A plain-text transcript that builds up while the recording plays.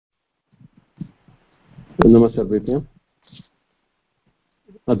नमः सर्वेभ्यः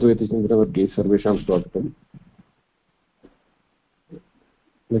अद्वैतचन्द्रवर्गे सर्वेषां स्वागतम्.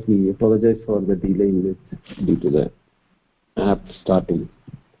 Let me apologize for the delay in this due to the app starting.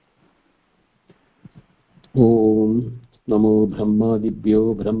 Om Namo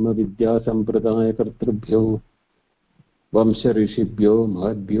Brahmadibhyo Brahmavidyasampradayakर्तृभ्यो Vamsharishibhyo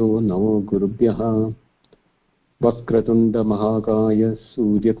Mahadbhyo Namo Gurubhyaha Vakratunda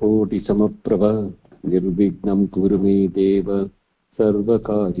Suryakoti Samaprabha Nirvignam Kurme Deva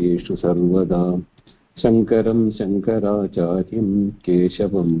Sarvakaryeshu Sarvada Shankaram Shankaracharyam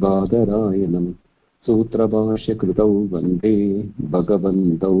Keshavam Badarayanam Sutrabhashya Krutau Vande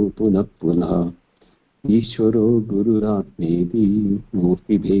Bhagavantau Punah Punah Ishvaro Gururatmeti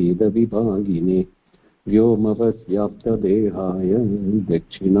Murti Bheda Vibhagine Vyomavasyapta Dehaya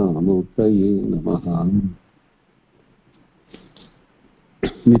Dakshinamurtaye Namaha.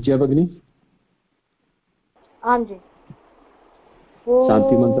 नित्या भगिनी हाँ जी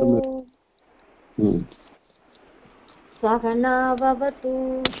शांति मंत्र में सहनावतु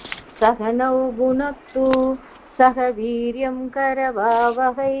सहनौ भुनक्तु सह वीर्यं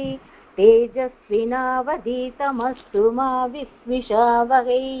करवावहै तेजस्विनावधीतमस्तु मा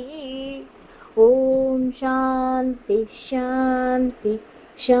विद्विषावहै ॐ शान्ति शान्ति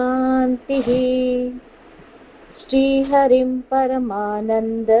शान्तिः. श्रीहरिं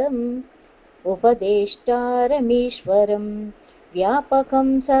परमानन्दम् उपदेष्टारमीश्वरं व्यापकं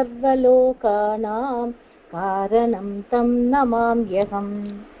सर्वलोकानां कारणं तं नमाम्यहम्.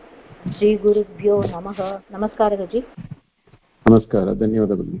 श्रीगुरुभ्यो नमः. नमस्कारः जी. नमस्कारः,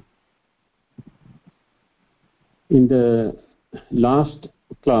 धन्यवादः भगिनी. In the last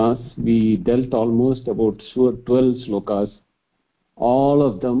class we dealt almost about 12 slokas, all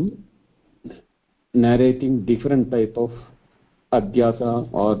of them narrating different type of adhyasa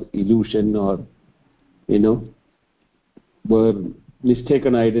or illusion, or where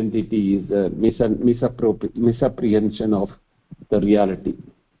mistaken identity is a misapprehension of the reality.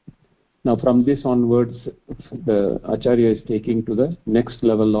 Now from this onwards the Acharya is taking to the next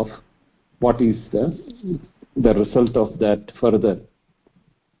level of what is the result of that further.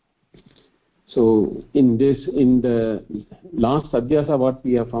 So in the last adhyasa, what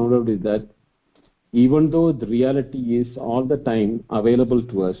we have found out is that even though the reality is all the time available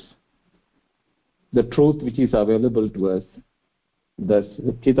to us, the truth which is available to us, the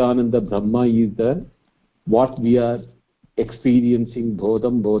Satchidananda Brahma is the what we are experiencing,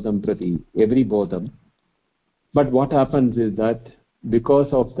 bodham prati, every bodham. But what happens is that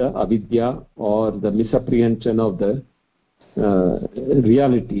because of the avidya or the misapprehension of the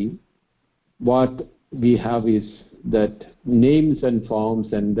reality, what we have is that names and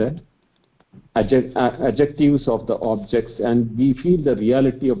forms and the adjectives of the objects, and we feel the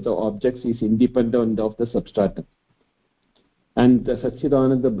reality of the objects is independent of the substratum, and the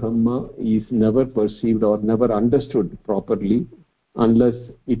Satchidananda Brahma is never perceived or never understood properly unless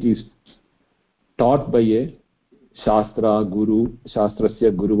it is taught by a shastra guru,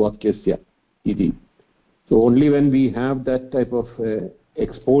 shastrasya guru vakyasya iti. So only when we have that type of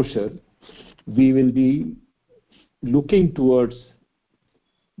exposure, we will be looking towards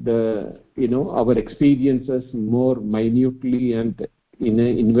the our experiences more minutely and in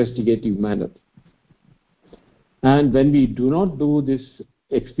an investigative manner. And when we do not do this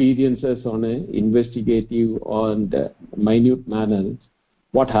experiences on an investigative and minute manner,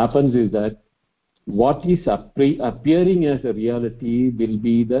 what happens is that what is appearing as a reality will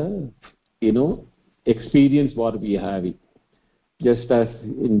be the experience what we are having, just as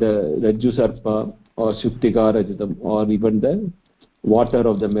in the Rajju Sarpa or Shuktika Rajatam or even the water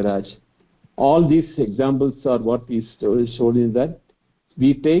of the mirage. All these examples are what is shown in that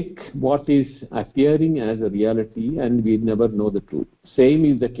we take what is appearing as a reality and we never know the truth. Same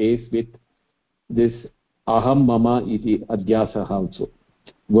is the case with this aham mama iti adhyasa also,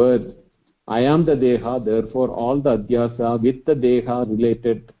 where I am the deha, therefore all the adhyasa with the deha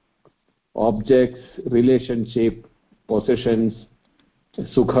related objects, relationship, possessions,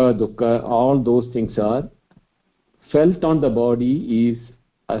 sukha, dukkha, all those things are felt on the body, is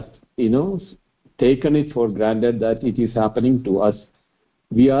taken it for granted that it is happening to us.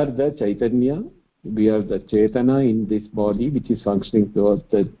 We are the Chaitanya, we are the Chetana in this body which is functioning towards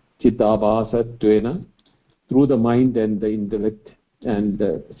the Chittabhasa Tvena. Through the mind and the intellect and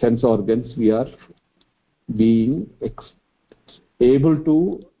the sense organs, we are being able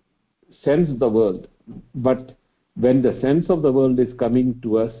to sense the world. But when the sense of the world is coming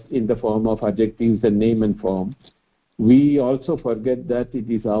to us in the form of adjectives and name and form, we also forget that it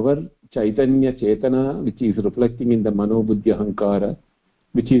is our Chaitanya Chetana which is reflecting in the Mano Buddhi Ahankara,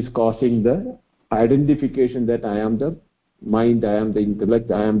 which is causing the identification that I am the mind, I am the intellect,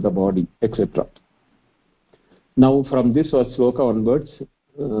 I am the body, etc. Now from this sloka onwards,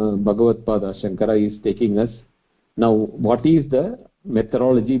 Bhagavad Pada Shankara is taking us. Now what is the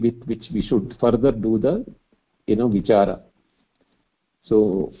methodology with which we should further do the vichara?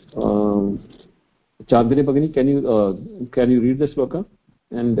 So Chandini Bhagini, can you read the sloka?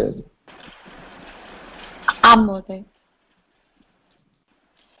 And Amoday.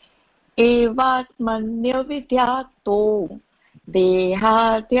 Evatmanya vidyato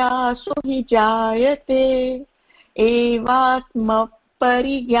dehadyaso hi jayate evatma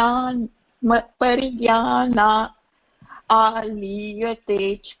parigyana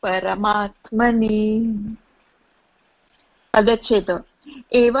aliyate paramatmani. Adacheta.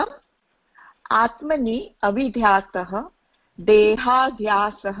 Evam atmani avidhyatah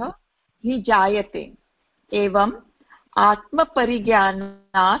देहाध्यासः हि जायते एवं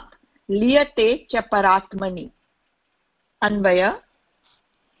आत्मपरिज्ञानात् लीयते च परात्मनि. अन्वय.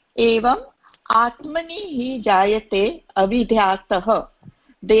 एवं आत्मनि हि जायते अविध्यातः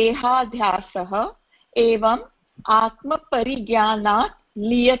देहाध्यासः एवं आत्मपरिज्ञानात्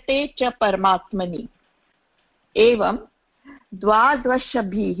लीयते च परमात्मनि. एवं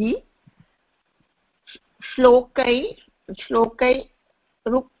द्वादशभिः श्लोकै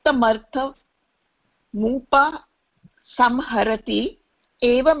रुक्तमर्थमुपा संहरति.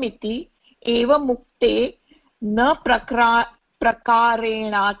 एवमिति एवमुक्ते न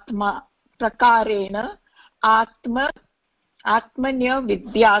प्रकारेण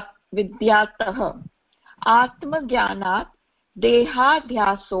आत्मन्यविद्यातः आत्मज्ञानात्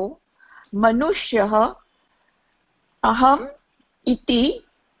देहाध्यासो मनुष्यः अहम् इति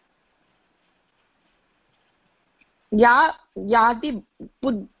यादि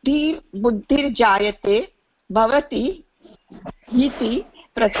बुद्धिर्जायते भवति इति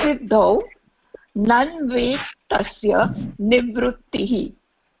प्रसिद्धौ नन्वेत्तस्य निवृत्तिः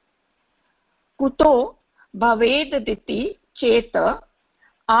कुतो भवेदिति चेत्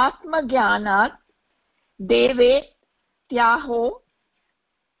आत्मज्ञानात् देवेत्याहो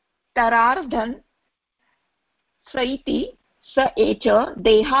तरार्धन् सैति स एच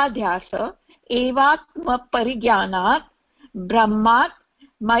देहाध्यास एवात्मपरिज्ञानात् ब्रह्मात्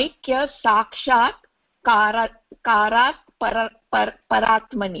मैक्य साक्षात् कारात्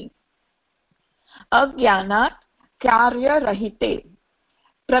परात्मनि. अज्ञानात् कार्यरहिते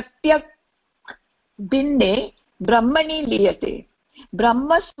प्रत्यक् भिन्ने ब्रह्मणि लीयते.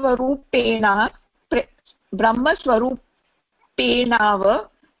 ब्रह्मस्वरूपेणाव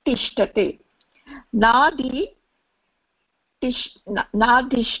तिष्ठते.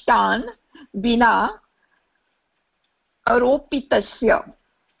 नाधिष्ठान विना आरोपितस्य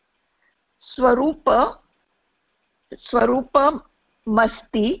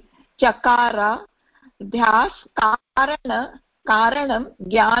स्वरूपमस्ति. चकार ध्यास कारणं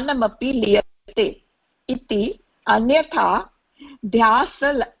ज्ञानमपि लीयते इति. अन्यथा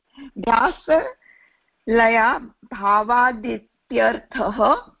ध्यासलया भावादित्यर्थः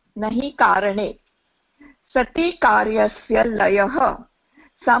नहि कारणे सति कार्यस्य लयः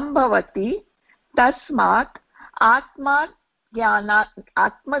संभवति. तस्मात्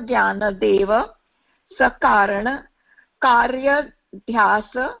आत्मज्ञानदेव सकारण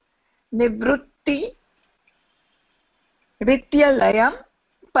कार्यध्यास निवृत्ति वित्यलयं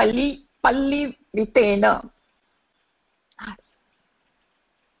पल्लिवितेन.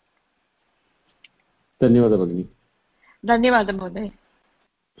 धन्यवादः भगिनी. धन्यवादः महोदय.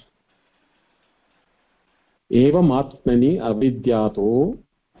 एवमात्मनि अविद्यातो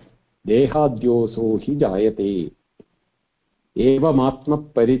देहाद्योऽसो हि जायते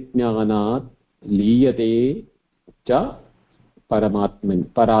एवमात्मपरिज्ञानात् लीयते च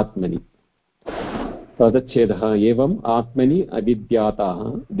परात्मनि. पदच्छेदः. एवम् आत्मनि अविद्यातः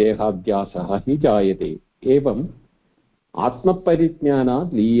देहाध्यासः हि जायते एवम्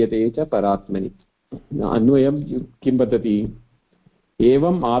आत्मपरिज्ञानात् लीयते च परात्मनि. अन्वयं किं वदति?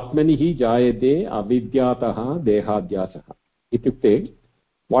 एवम् आत्मनि हि जायते अविद्यातः देहाध्यासः. इत्युक्ते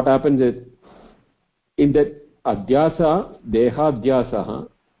what happens is in that adhyasa dehadyasah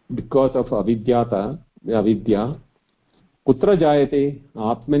because of avidya kutra jayate?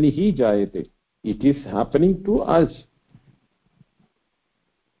 Atmani hi jayate. It is happening to us,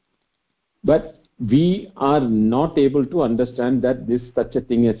 but we are not able to understand that this such a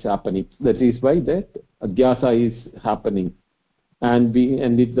thing is happening. That is why that adhyasa is happening. And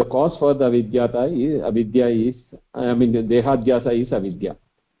the cause for the avidya is the dehadhyasa is avidya.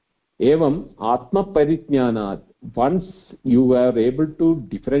 Evam atma parijnanat. Once you are able to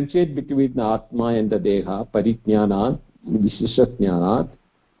differentiate between the atma and the deha, parijnanat, vishishajnanat,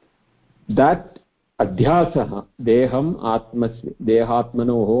 that अध्यासः देहम् आत्मस्य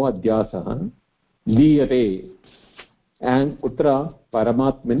देहात्मनोः अध्यासः लीयते and kutra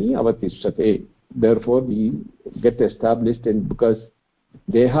paramatmani avatishyate. Therefore we get established in, because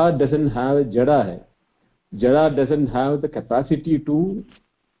deha doesn't have jada hai. Jada doesn't have the capacity to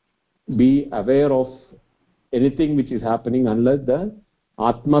be aware of anything which is happening unless the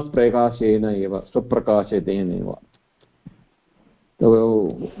atma prakashena eva suprakashetena eva. So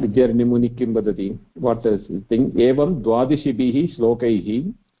Vidyarani Muni kim vadati, what is the thing? Evam dvadishibhihi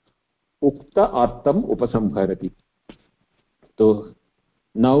slokaihi ukta artam upasamharati. So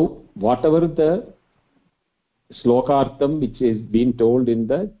now whatever the slokartham which is being told in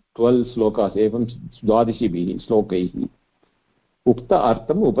the 12 slokas, evam dvadishibhihi slokaihi ukta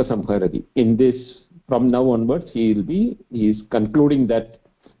artham upasamharati. In this, from now onwards, he is concluding that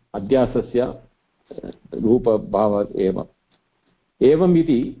adhyasasya rupa bhava eva. Evam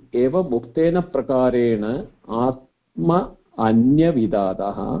iti eva muktena prakarena atma anya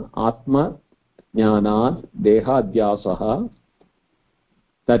vidadaha atma jnanat dehadhyasaha.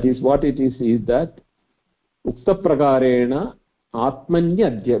 That is what it is that ukta prakarena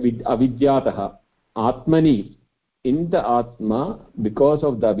atmanya avidyataha atmani, in the atma, because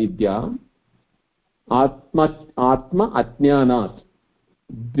of the avidya, atma ajnanat,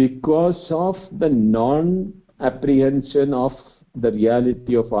 because of the non apprehension of the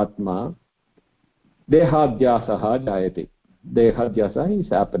reality of atma, dehadhyasaha jayate. Dehadhyasa is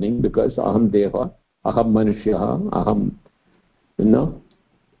happening because aham deha, aham manushyaha, aham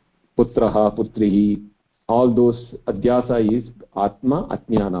putraha putrihi, all those adhyasa is atma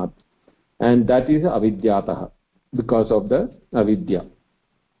ajnanat, and that is avidyataha, because of the avidya.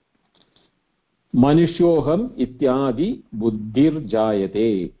 Manushoham ityadi buddhir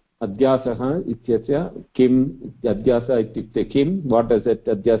jayate. Adhyasaha ityasya kim, adhyasa ityukte kim, what does that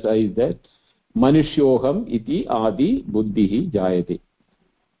adhyasa is that? Manushoham iti adi buddhihi jayate.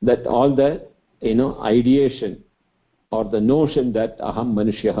 That all the ideation or the notion that aham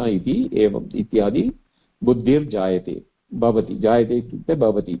manushyaha iti evam ityadi buddhir jayate bhavati. Jayate ityukte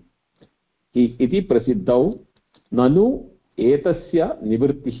bhavati iti prasiddhau. Nanu etasya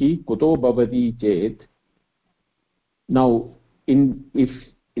nivrittihi kuto bhavati chet. Now if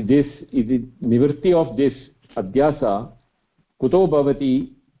this is the nivritti of this adhyasa kuto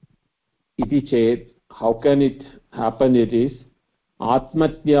bhavati iti chet, how can it happen? It is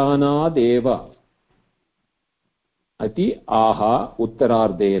atmatyanad eva ati aha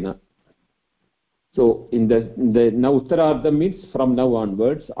uttarardena. So in the now uttarardha means from now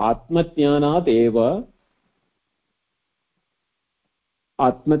onwards atmatyanad eva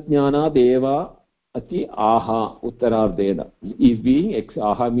ati aha uttarardena is being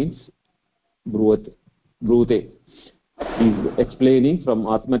aha means brute. He is explaining from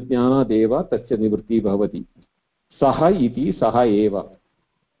atmatyanad eva tasya nivritti bhavati. Saha iti saha eva.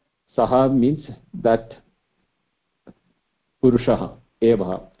 Saha means that purushaha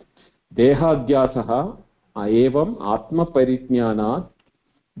eva. Dehadhyasaha evam atma parijnanat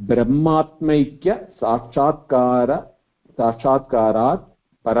brahmatmaikya sakshatkarat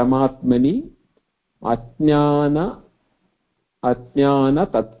paramatmani ajnana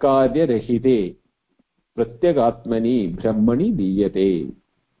tatkarya rahite pratyagatmani brahmani diyate.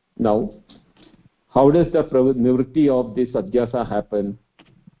 Now how does the nivritti of this adhyasa happen?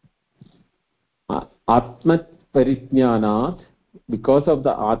 Atma parijnanat, because of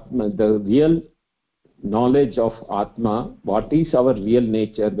the atma, the real knowledge of atma, what is our real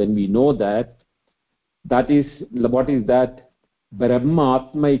nature, when we know that is what is that?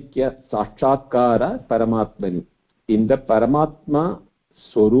 Brahma atmaikya sakshatkara paramatmani. In the paramatma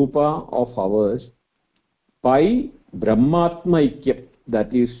swarupa of ours, by brahmatmaikya,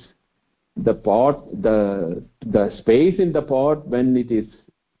 that is the pot, the space in the pot, when it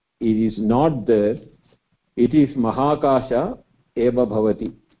is not there, it is mahakasha eva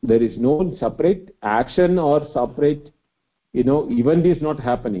bhavati. There is no separate action or separate event is not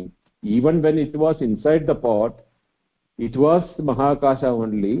happening. Even when it was inside the pot, it was mahakasha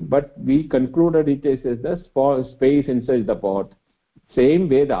only, but we concluded it as the space inside the pot. Same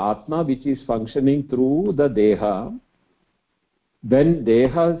way the atma which is functioning through the deha, when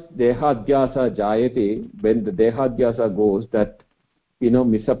dehadhyasa jayate, when the dehadhyasa goes, that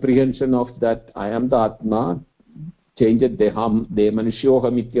misapprehension of that I am the atma, change it deham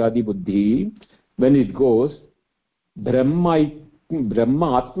manushoham ityadi buddhi, when it goes, brahma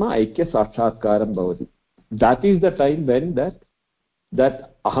atma aikya sakshatkaram bhavati. That is the time when that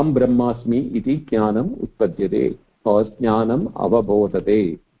aham brahmasmi iti jnanam utpadyate or jnanam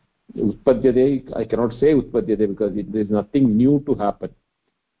avabodhate. Utpadyate, I cannot say utpadyate because there is nothing new to happen.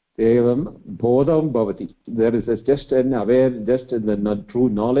 evam bodham bhavati. There is just an aware, just the true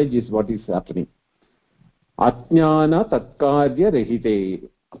knowledge is what is happening. Ajnana tatkarya rahite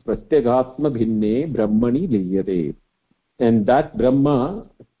pratyagatma bhinne brahmani liyate. And that Brahma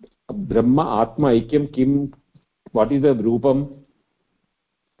Atma Aikyam Kim, what is the Rupam?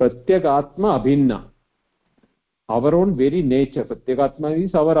 Pratyagatma Abhinna. Our own very nature, Pratyagatma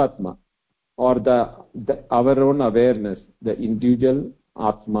is our Atma, or our own awareness, the individual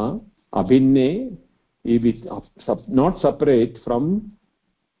Atma, Abhinne, not separate from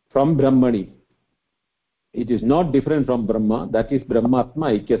Brahmani. It is not different from Brahma, that is Brahmatma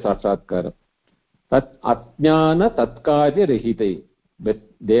Aikya Sakshatkara. Tat Ajnana Tatkarya Rahite. But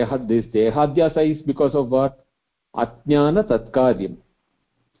this Dehadhyasa is because of what? Ajnana Tatkaryam.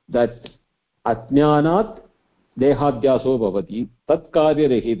 That Ajnanat Dehadhyaso Bhavati Tatkarya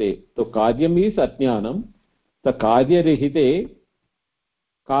Rahite. So Karyam is Ajnanam. The Karya Rahite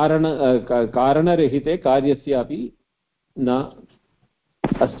Karana Rahite Karyasyapi na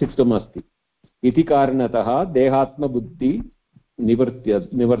Astitvam Asti. Iti Karanataha Dehatma Buddhi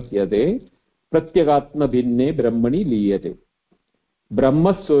Nivartyate Pratyagatma Bhinne Brahmani Liyate.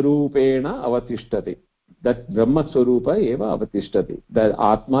 Brahma Swarupena Avatishtate. That Brahma Swarupa eva Avatishtate. That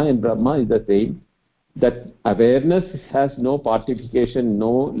Atma and Brahma is the same. That awareness has no partification,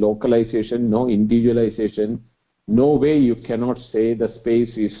 no localization, no individualization. No way you cannot say the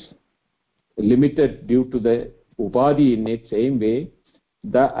space is limited due to the upadhi in it. Same way,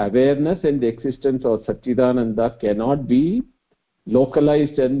 the awareness and the existence of Satchidananda cannot be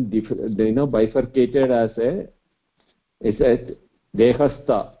localized and bifurcated as a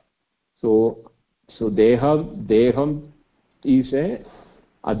dehastha. So deham is a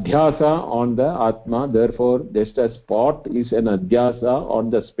adhyasa on the atma. Therefore, just as spot is an adhyasa on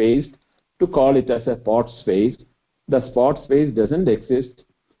the space, to call it as a spot space. The spot space doesn't exist.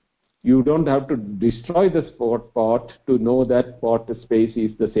 You don't have to destroy the spot to know that spot space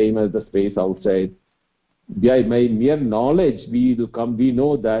is the same as the space outside. By mere knowledge, we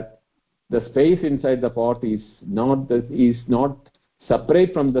know that the space inside the pot is not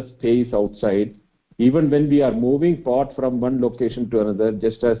separate from the space outside. Even when we are moving pot from one location to another,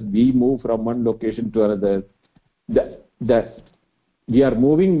 just as we move from one location to another, that we are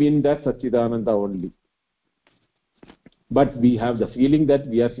moving in that Satchidananda only. But we have the feeling that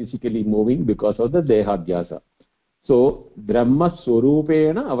we are physically moving because of the Dehadhyasa. So, Brahma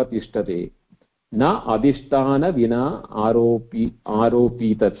Swarupena Avatishtate. Na adhisthana vina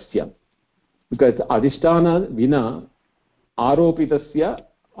aropitasya. Because adhisthana vina aropitasya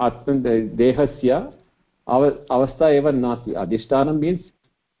dehasya avastha eva nasti. Adhisthana means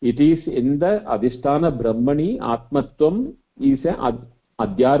it is in the adhisthana brahmani atmatvam is a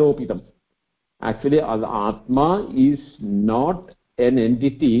adhyaropitam. Actually, atma is not an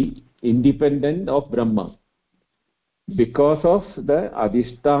entity independent of Brahma. Because of the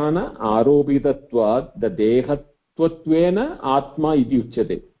adhisthana aropitatvat, the dehatvatvena atma iti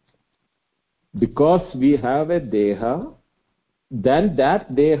uchyate. Because we have a deha, then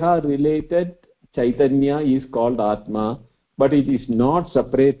that deha related chaitanya is called atma, but it is not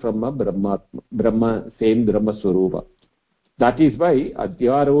separate from a same Brahma Swarupa. That is why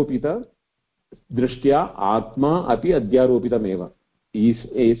adhyaropita drishtya atma api adhyaropitameva is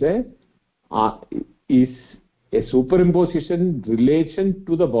a superimposition relation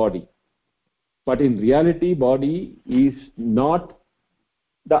to the body, but in reality body is not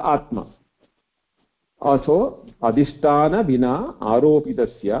the atma. Also adhisthana vina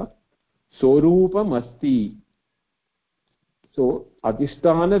aropitasya swarupam asti. So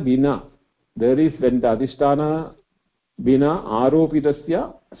adhisthana vina, there is when the adhisthana vina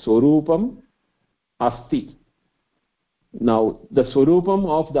aropitasya swarupam asti. Now the swarupam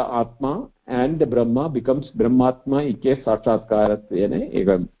of the atma and the Brahma becomes Brahmatma Ikya Sakshatkaratena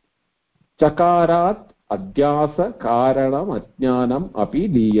evam. Chakarat adhyasa karanam ajnanam api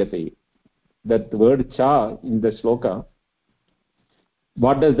liyate. That word cha in the sloka,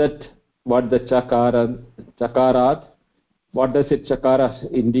 what the chakarat, what does it chakara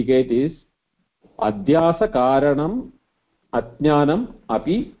indicate is adhyasa karanam ajnanam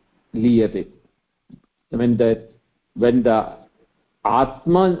api liyate. When the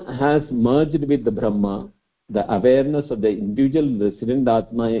Atma has merged with the Brahma, the awareness of the individual resident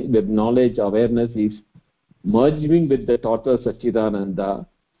Atma with knowledge, awareness is merging with the total Satchidananda.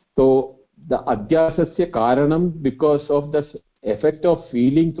 So the adhyasasya karanam, because of the effect of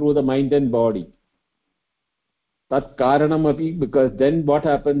feeling through the mind and body. Tat karanam api, because then what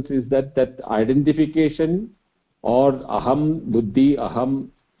happens is that identification or aham buddhi, aham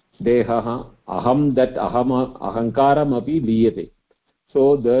deha, aham, that aham ahankaram api liyate.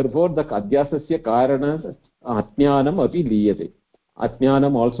 So therefore the adhyasasya karana ajnanam api liyate.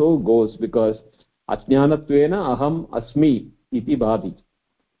 Ajnanam also goes because ajnanatvena aham asmi iti bhati.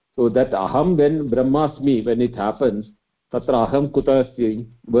 So that aham, when brahmasmi, when it happens, tatra aham kuta asti,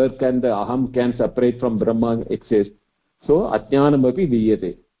 where can the aham can separate from Brahma exist? So ajnanam api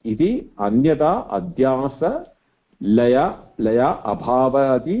liyate. Iti anyata adhyasa laya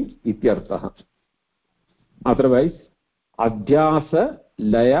abhavati ityartha. Otherwise adhyasa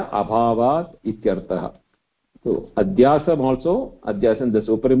laya abhavat ityartha. So adhyasam also, adhyasam, the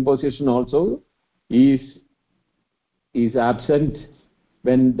superimposition also is absent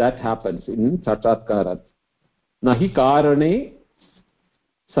when that happens in sakshatkara. Nahi karane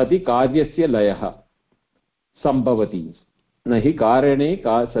sati karyasya layah sambhavati. Nahi karane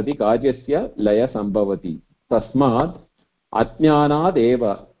sati karyasya laya sambhavati. Tasmat ajnanad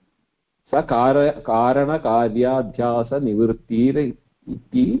eva sa karana karyadhyasa nivrittir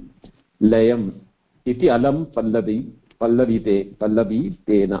iti layam iti alam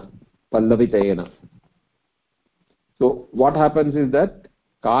pallavitena. So what happens is that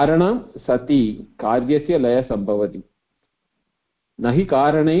karana sati karyasya laya sambhavati. Nahi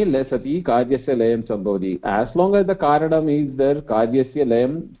karane sati karyasya layam sambhavati. As long as the karanam is there, karyasya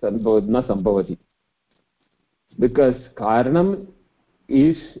layam na sambhavati. Because karanam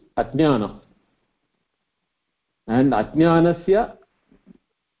is ajnana. And ajnanasya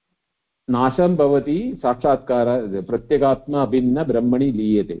nasham bhavati sakshatkara pratyagatma abhinna brahmani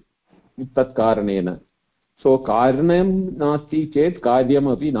liyate. Tat karanena. So karanam nasti chet karyam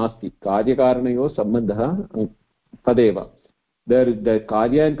api nasti. Karya karanayo sambandha tadeva. The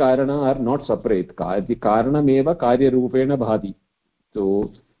karya and karana are not separate. The karanam eva karya rupena bhati.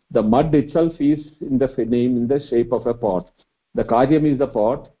 So the mud itself is in the name, in the shape of a pot. The karyam is the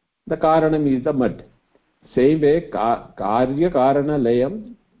pot, the karanam is the mud. Same way karya karana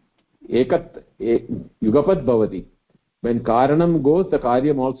layam ekat yugapat bhavati. When karanam goes, the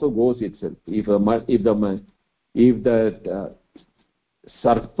karyam also goes itself. If the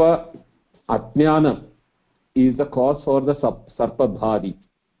sarpa ajnanam is the cause for the sarpa bhadi.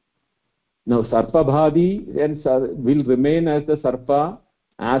 Now sarpa bhadi will remain as the sarpa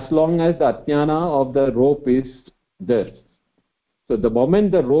as long as the ajnana of the rope is there. So the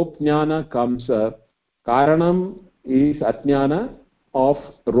moment the rope jnana comes up, karanam is ajnana of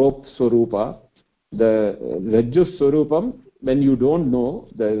rope swarupa. The rajju swarupam, when you don't know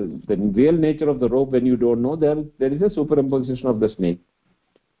the real nature of the rope, when you don't know, there is a superimposition of the snake.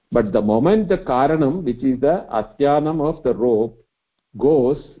 But the moment the karanam, which is the ajnanam of the rope,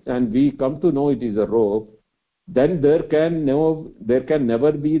 goes and we come to know it is a rope, then there can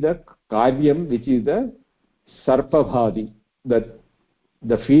never be the karyam, which is the sarpabhadi,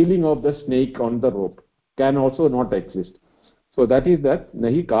 the feeling of the snake on the rope can also not exist. So that is that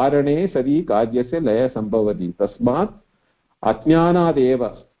nahi karane sadi karyasya laya sambhavati. Tasmat ajnanad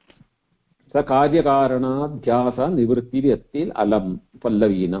eva sa karya karanadhyasa nivrittiri attil alam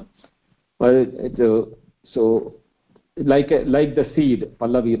pallavina. So like the seed,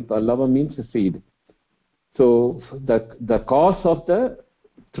 pallava means seed. So the cause of the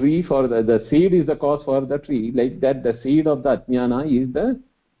tree for the seed is the cause for the tree. Like that, the seed of the ajnana is the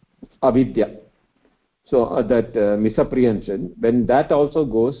avidya. So that misapprehension, when that also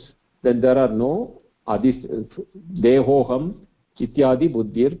goes, then there are no adis dehoham ityadi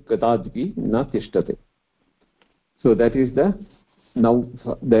buddhir katadvi na tishtate. So that is the now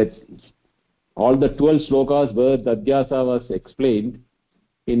that all the 12 slokas where the adhyasa was explained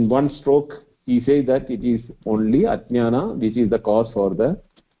in one stroke. He says that it is only ajnana which is the cause for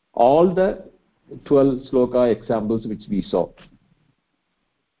all the 12 sloka examples which we saw.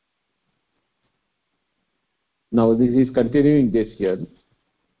 Now this is continuing this here.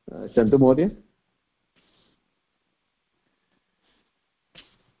 Chantu Mahodaya.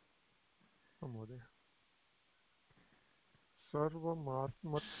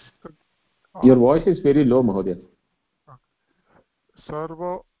 Your voice is very low, Mahodaya.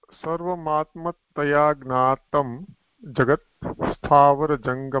 सर्वमात्मतया ज्ञातं जगत्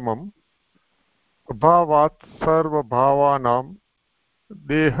स्थावरजङ्गमम् अभावात् सर्वभावानां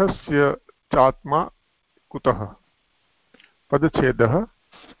देहस्य चात्मा कुतः. पदच्छेदः.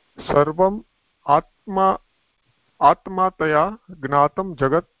 सर्वम् आत्मतया ज्ञातं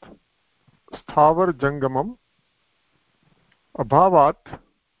जगत् स्थावरजङ्गमम् अभावात्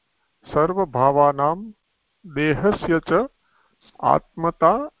सर्वभावानां देहस्य च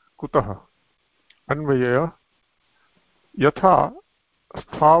आत्मता कुतः. अन्वयः. यथा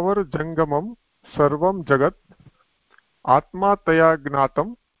स्थावरजङ्गमं सर्वं जगत् आत्मातया ज्ञातं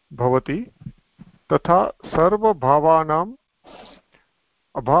भवति तथा सर्वभावानां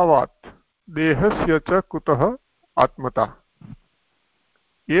अभावात् देहस्य च कुतः आत्मता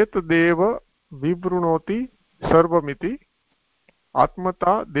एतदेव विवृणोति सर्वमिति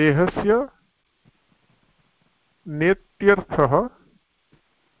आत्मता देहस्य नेत्यर्थः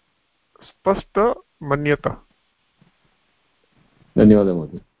स्पष्ट मन्यत। धन्यवादः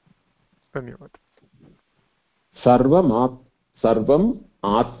महोदय। धन्यवादः। सर्वम्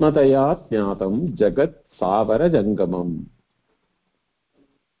आत्मतया ज्ञातं जगत् सावरजङ्गमम्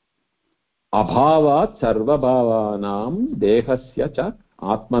अभावात् सर्वभावानां देहस्य च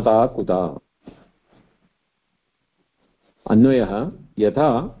आत्मता कुता। अन्वयः यथा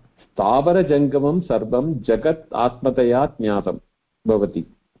स्थावरजङ्गमं सर्वं जगत् आत्मतया ज्ञातं भवति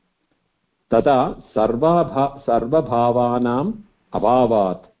तथा सर्वभावानाम्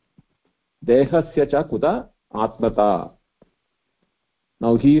अभावात् देहस्य च कुत आत्मता.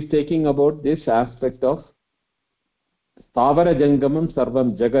 Now he is taking about this aspect of स्थावरजङ्गमं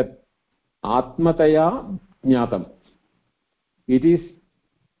सर्वं जगत् आत्मतया ज्ञातं. It is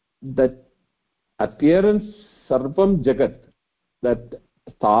that appearance sarvam jagat, that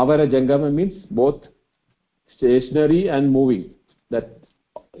sthavara jangama means both stationary and moving, that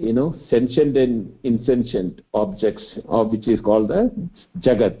sentient and insentient objects, which is called the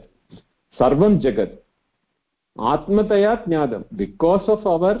jagat. Sarvam jagat atmataya jnadam, because of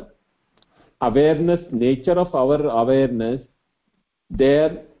our awareness, nature of our awareness,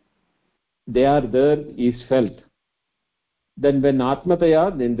 there is felt. Then when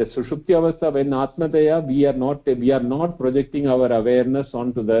atmataya, in the sushupti avastha, when atmataya, we are not projecting our awareness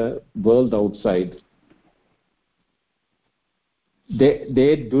onto the world outside.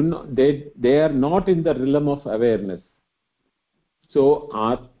 They are not in the realm of awareness. So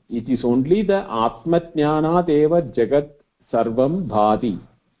it is only the atmatnyanat eva jagat sarvam bhati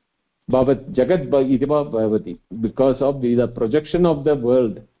bhavat jagat idiva bhavati, because of the projection of the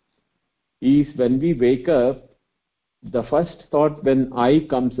world is when we wake up. The first thought when I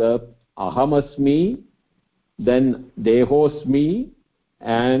comes up, ahamasmi, then dehosmi,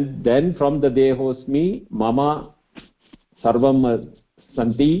 and then from the dehosmi, mama sarvam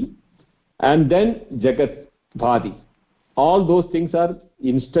santi, and then jagat bhadi. All those things are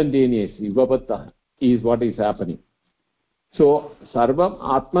instantaneous. Yugapatta is what is happening. So sarvam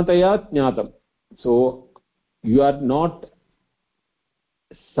atmataya jnatam. So you are not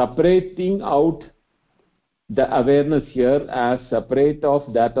separating out the awareness here as separate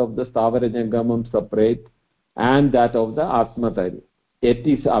of that of the Sthavara Jangamam separate and that of the Atmataya. It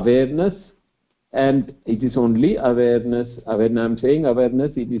is awareness, and it is only awareness. I am saying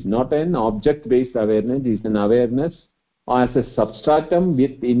awareness, it is not an object-based awareness, it is an awareness as a substratum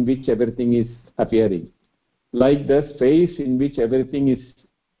in which everything is appearing. Like the space in which everything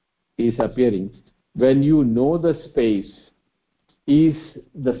is appearing. When you know the space is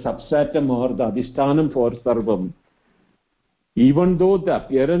the substratum or the adhishtanam for sarvam, even though the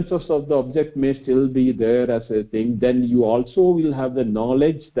appearances of the object may still be there as a thing, then you also will have the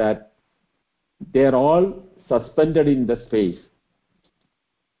knowledge that they are all suspended in the space.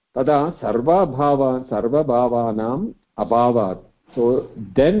 Tada sarva bhavanam abhavat. So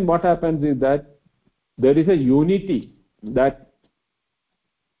then what happens is that there is a unity, that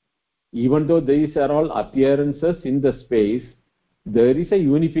even though these are all appearances in the space, there is a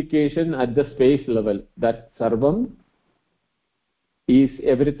unification at the space level, that sarvam is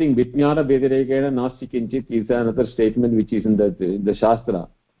everything. Vijnana vedirekena nasti kinchit is another statement which is in the Shastra.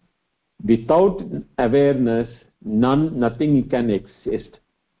 Without awareness, nothing can exist.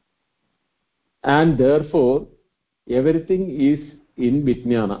 And therefore, everything is in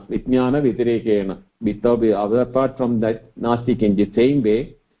Vijnana vedirekena. Without, apart from that, nasti kinchit. Same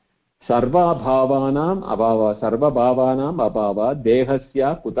way, sarva bhavanam abhava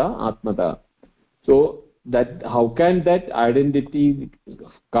dehasya kuta atmata. So that how can that identity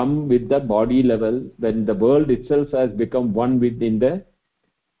come with the body level when the world itself has become one within the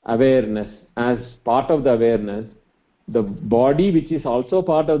awareness? As part of the awareness, the body which is also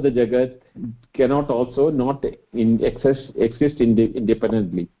part of the jagat cannot also not exist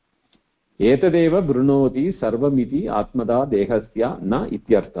independently. Etadeva brunoti sarvamiti atmada dehasya na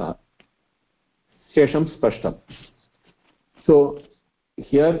ityartha. Shesham spashtam. So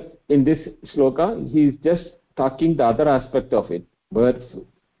here in this shloka he is just talking the other aspect of it, but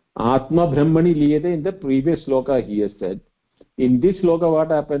atma brahmani liyate in the previous shloka he has said. In this shloka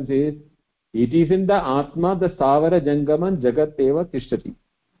what happens is, it is in the atma the sthavara jangaman jagat eva tishtati.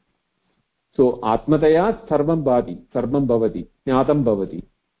 So atmataya sarvam bhavati jnatam bhavati.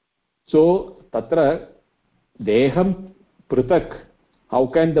 So tatra deham prutak. How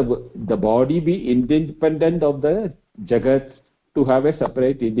can the body be independent of the jagat? to have a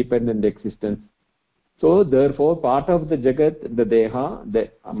separate independent existence. So therefore part of the jagat, the deha,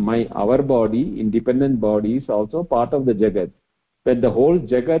 our body, independent body, is also part of the jagat. When the whole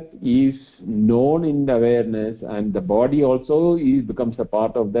jagat is known in the awareness, and the body also becomes a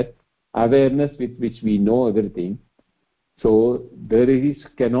part of that awareness with which we know everything, so there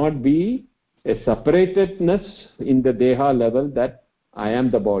cannot be a separatedness in the deha level that I am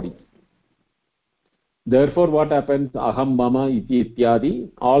the body. Therefore what happens, aham mama iti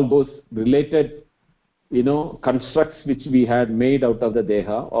ityadi, all those related constructs which we had made out of the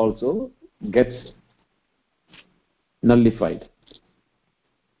deha also gets nullified.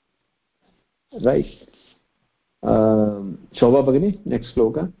 Right. Shobha Bhagini, next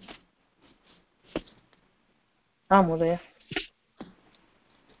sloka. Mudaya.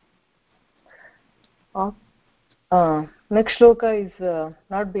 Next sloka is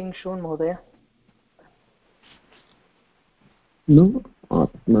not being shown, Mudaya. No,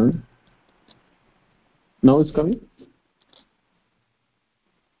 Atma. Now it's coming.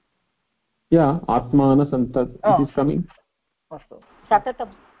 Yeah, Atmana Santat. It is coming. Satatam.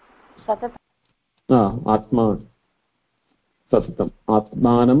 Atma Satatam.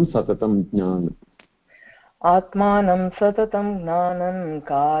 Atmanam Satatam Jnanam. Atmanam Satatam Jnanam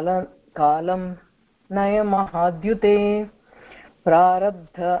Kalam Nayamahadyute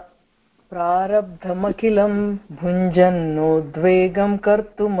Prarabdhamakilam Bhunjannodvegam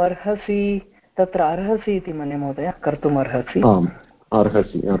Kartumarhasi. Tatra arhasi iti mane Mahodaya. Kartumarhasi.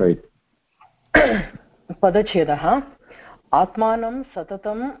 Arhasi, right. Padachedaha. Atmanam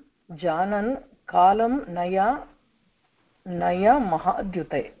Satatam Janan Kalam Naya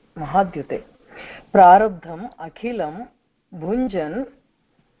Mahadyute Prarabdham Akhilam Bhunjan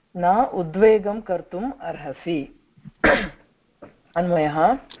Na Udvegam Kartum Arhasi.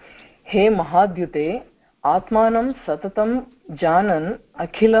 Anvayah. He Mahadyute Atmanam Satatam Janan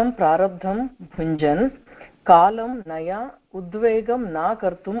Akhilam Prarabdham Bhunjan Kalam Naya Udvegam Na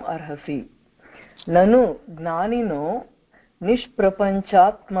Kartum Arhasi. Nanu Gnanino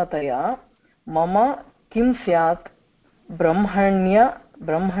Nishprapanchatmataya Mama Kim Syat Brahmanya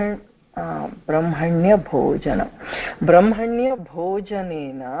Bhojanena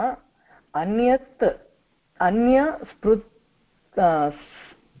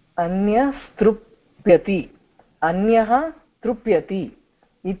Anyah Trupyati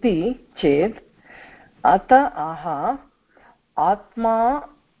iti ched ata aha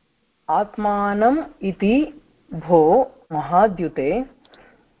Atmanam iti bho Mahadyute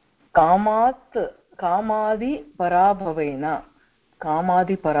Kamadi Parabhavena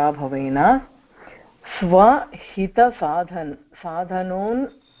Swahita Sadhanon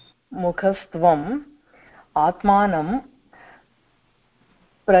Mukhastvam Atmanam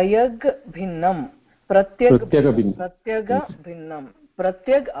Pratyag Bhinnam Pratyag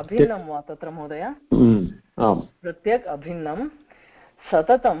Abhinnam va tatra Mahodaya. Pratyag Abhinnam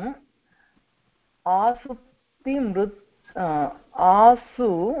Satatam Asupti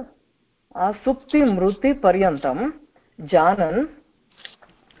Mruti Paryantam Janan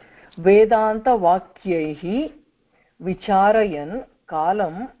Vedanta Vakyaihi Vicharayan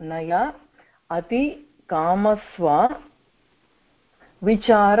Kalam Naya Ati Kamasva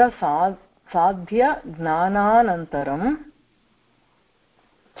Vichara Sadhya Gnananantaram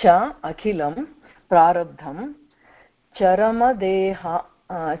Cha Akhilam Prarabdham Charamadeha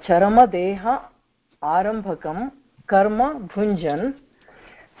Arambhakam Karma Bhunjan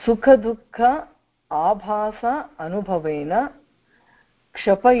Sukha Dukkha Abhasa Anubhavena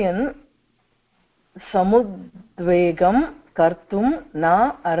Kshapayan Samudvegam Kartum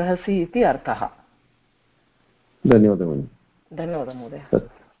Na Arhasi iti arthaha. Dhanyavadam Mudaya.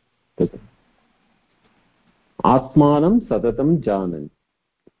 Atmanam Satatam Janan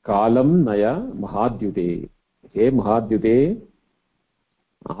Kalam Naya Mahadyute. He Mahadyute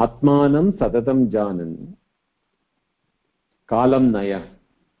Atmanam Satatam Janan Kalam Naya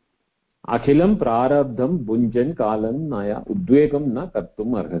Akhilam Prarabdham Bhunjan Kalam Naya Udvegam Na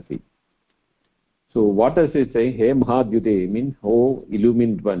Kartum Arhasi. So what does it say? He Mahadyute means oh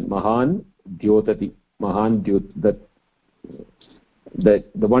illumined one. Mahan Dyotati. Mahan Dyot,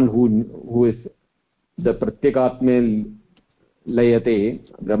 the one who is the Pratyekatme Layate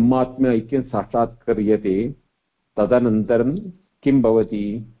Brahmatma Aikyam Sakshatkaryate Tadanantaram Kim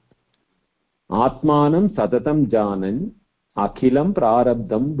Bhavati Atmanam Satatam Janan Akhilam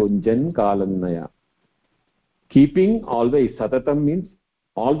Prarabdham Bhunjan Kalanaya. Keeping always, Satatam means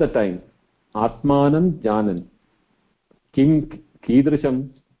all the time. Atmanam Janan Kim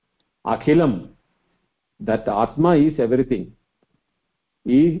Kidrisham Akhilam, that Atma is everything.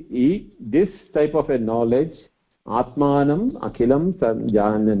 This type of a knowledge atmanam akhilam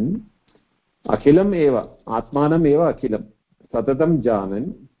janan, akhilam eva, atmanam eva akhilam, satatam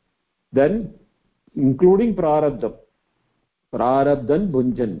janan, then including prarabdham, prarabdhan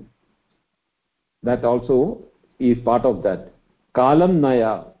bhunjan, that also is part of that. Kalam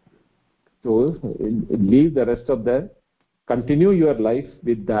naya, so leave the rest of the, continue your life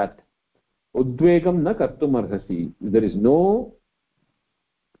with that. Udvegam na kartum arhasi, there is no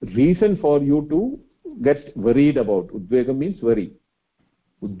reason for you to get worried about. Udvegam means worry.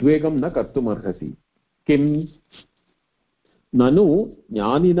 Udvegam na kartum arhasi. Kim nanu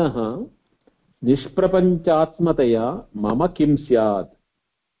jnaninaha nishprapanchatmataya mama kim syat.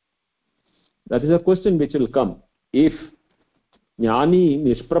 That is a question which will come. If jnani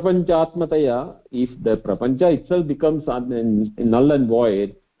nishprapanchatmataya, if the prapancha itself becomes null and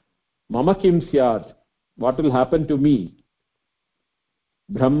void, mama kim syat, what will happen to me?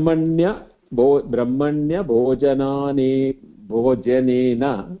 Brahmanya bhojanena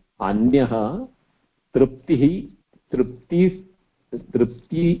anyaha trupti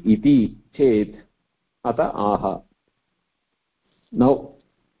iti chet ata aha. Now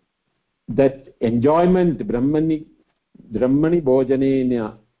that enjoyment, brahmani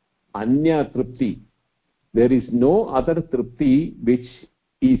bhojanena anya trupti, there is no other trupti which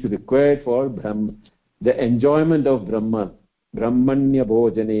is required for the enjoyment of Brahman. Brahmanya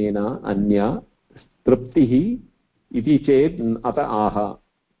bhojanena anya truptihi iti chet ata aha.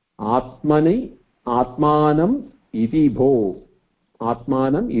 Atmanam iti bho.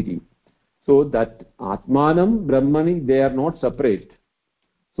 Atmanam iti. So that atmanam, brahmani, they are not separate.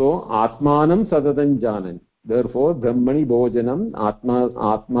 So atmanam satatam janan. Therefore brahmani bhojanam atma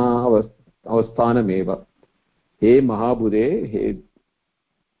avasthanam eva. He mahabudhe, he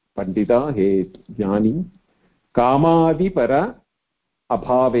pandita, he jnani, kamadi para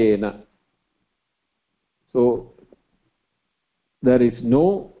abhavena. So there is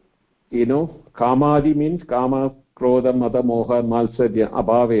no, kamadi means kama, krodha, mada, moha, malsadya,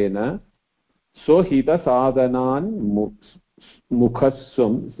 abhavena, sohita sadhanan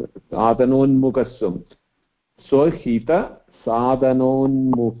mukhaswam, sadhanonmukhaswam, sohita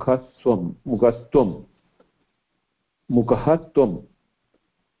sadhanonmukhaswam, mukhatvam.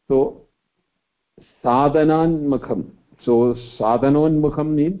 So sadhananmukham. So sadhanonmukham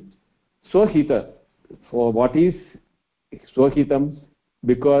means sohita. For what is sohitam?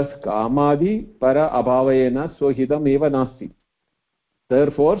 Because kamadi para abhavayena sohitam eva nasti.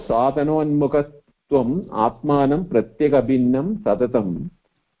 Therefore sadhanonmukhastvam atmanam pratyekabhinnam satatam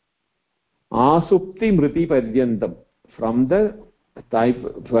asupti mriti paryantam. From the type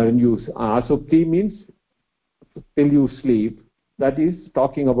when you asupti means till you sleep, that is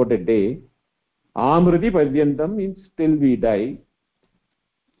talking about a day. Amriti paryantam means till we die.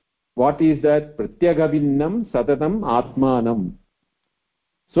 What is that? Pratyekabhinnam satatam atmanam.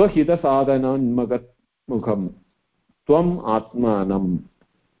 So hita sadhanan mukham tvam atmanam.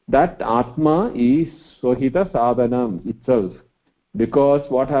 That atma is sohita sadhanam itself, because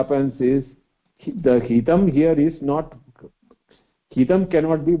what happens is the hitam here is not, hitam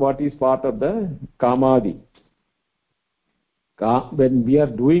cannot be what is part of the kamadi. When we are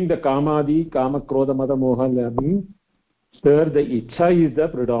doing the kamadi, kama, krodha, mada, moha, there the ichha is the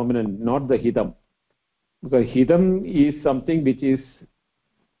predominant, not the hitam, because hitam is something which is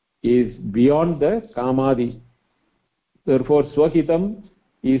beyond the kamadi. Therefore swahitam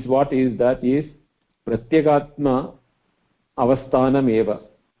is what is, that is pratyekatma avasthanam eva.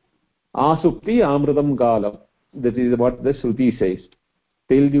 Asupti amritam galam. That is what the Shruti says.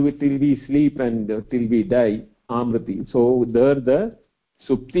 Till we sleep and till we die, amriti. So there the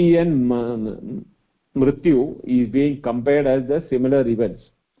supti and mrityu is being compared as the similar events,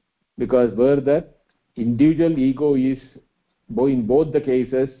 because where the individual ego is, in both the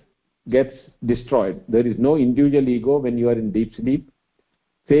cases, gets destroyed. There is no individual ego when you are in deep sleep.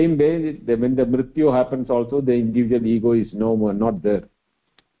 Same way, when the mrityu happens also, the individual ego is no more, not there.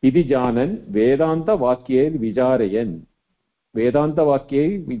 Iti janan vedanta vakye vijarayan. Vedanta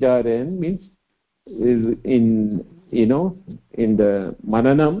vakye vijarayan means in the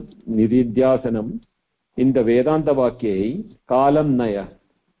mananam nididhyasanam, in the vedanta vakye kalam naya,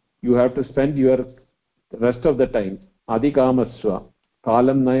 you have to spend your rest of the time adhikamasva.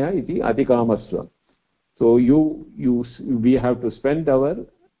 Kalam naya iti adhikamasva. So we have to spend our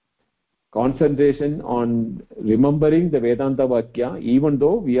concentration on remembering the Vedanta Vakya, even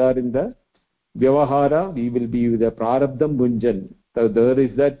though we are in the Vyavahara, we will be the Prarabdham Bhunjan. So there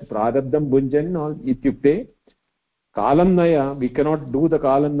is that Prarabdham Bhunjan or Ityukte. Kalam Naya, we cannot do the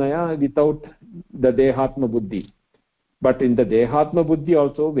Kalam Naya without the Dehatma Buddhi. But in the Dehatma Buddhi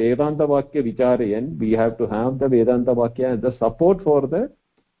also, Vedanta Vakya Vicharayan, we have to have the Vedanta Vakya as the support for the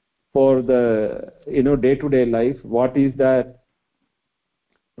day-to-day life. What is that?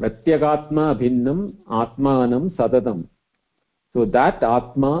 Pratyagatma Abhinnam Atmanam Sadatam. So that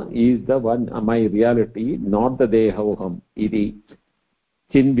Atma is the one, my reality, not the Dehoham. Iti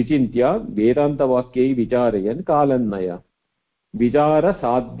Vichintya Vedanta Vakya Vicharayan Kalannaya. Vichara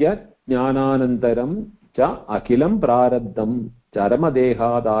Sadhya Jnananantaram cha Akhilam Prarabdham Charama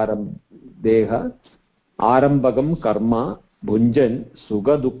Dehadaram Deha Arambagam Karma Bhunjan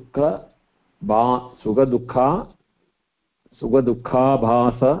Sugadukha Bhasa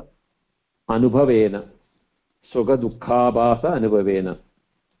Anubhavena Sugadukha Bhasa Anubhavena.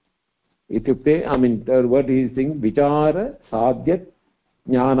 Ityukte, I mean, what he is saying, Vichara Sadhya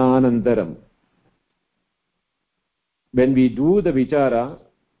Jnananantaram. When we do the Vichara,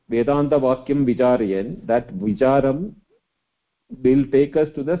 Vedanta Vakyam Vicharayan, that Vicharam will take us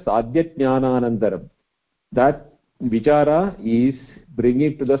to the Sadhya Jnananantaram. That Vichara is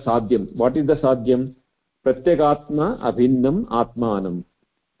bringing to the Sadhyam. What is the Sadhyam? Pratyagatma Abhinnam Atmanam.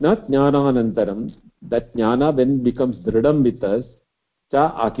 Not Jnananantaram. That Jnana then becomes Dridam with us.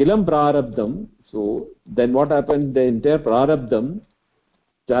 Cha Akilam Prarabdham. So then what happens? The entire Prarabdham,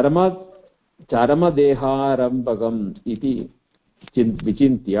 Charama Deharambagam iti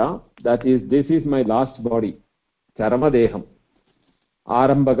Vichintya. That is, this is my last body. Charama Deham.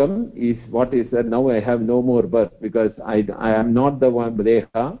 Arambagam is what is that? Now I have no more birth because I am not the one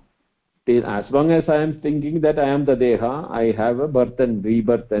Deha. As long as I am thinking that I am the Deha, I have a birth and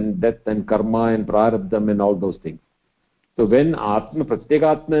rebirth and death and karma and prarabdham and all those things. So when Atma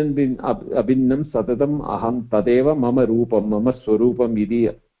Pratyagatma Abhinnam Satatam Aham Tadeva Mama Rupam Mama Swarupam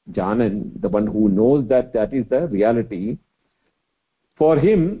Idi Janan, the one who knows that that is the reality, for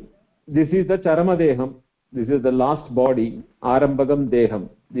him this is the Charama Deham. This is the last body, Arambagam Deham.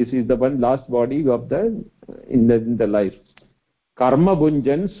 This is the one last body of the in the life. Karma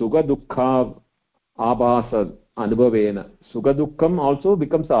Bhunjan Sugha Dukkha Abhasa Anubhavena. Sugha Dukkham also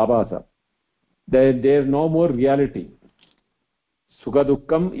becomes Abhasa. There is no more reality. Sugha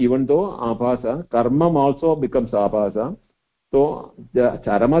Dukkham, even though Abhasa, Karmam also becomes Abhasa. So the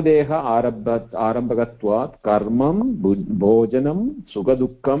Charama Deha Arambagatvat Karmam Bhojanam Sugha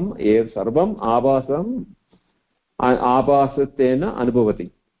Dukkham Sarvam Abhasam Abhasatena Anubhavati.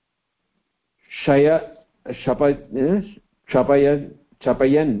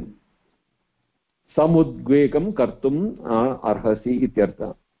 Chapayan Samudgvekam Kartum Arhasi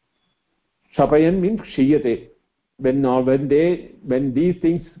Ityartha. Chapayan means Shiyate. When these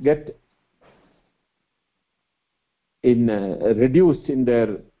things get reduced in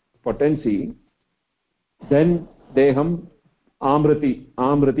their potency, then Deham Amratim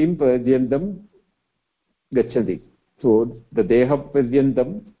Pradyantam Gachanti. So the Deha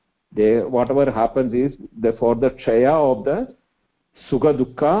Pradyantam, whatever happens is for the Kshaya of the Sukha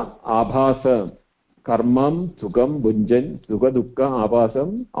Dukkha Abhasa, Karmam, Sukham, Bhunjan, Sukha Dukkha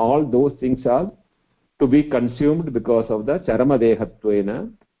Abhasam, all those things are to be consumed because of the Charama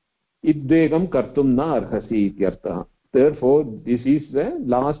Dehatvena. Idvegam Kartum na Arhasi Ityartha. Therefore, this is the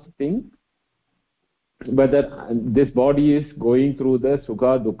last thing. Whether this body is going through the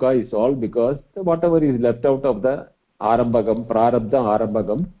Sukha Dukkha is all because whatever is left out of the Arambagam, Prarabdha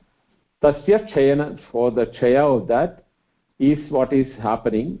Arambagam, Tasya Chayana, for the Chaya of that is what is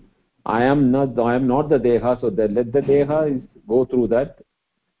happening. I am not the Deha, so let the Deha go through that.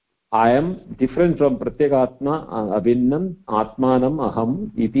 I am different from Pratyagatma Abhinnam Atmanam Aham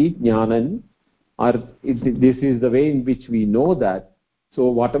Iti Jnanan. This is the way in which we know that. So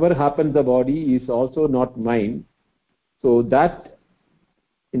whatever happens the body is also not mine. So that,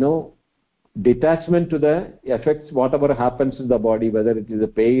 detachment to the effects, whatever happens to the body, whether it is a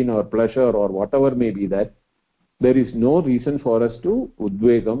pain or pleasure or whatever may be that, there is no reason for us to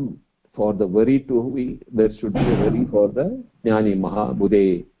udvegam, for the worry there should be a worry for the Jnani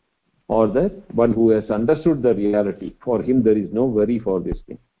Mahabudhe, or the one who has understood the reality. For him there is no worry for this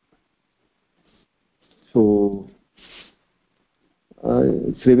thing. So,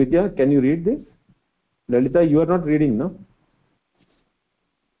 Srividya, can you read this? Lalita, you are not reading, no?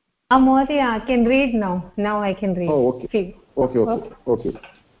 Mahodaya, I can read now. Now I can read. Oh, okay. Okay.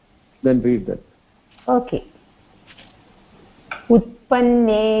 Then read that. Okay.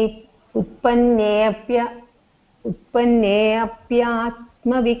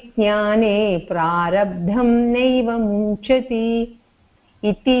 उत्पन्नेऽप्यात्मविज्ञाने प्रारब्धं नैव मुञ्चति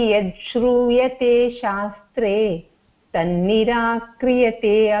इति यच्छ्रूयते शास्त्रे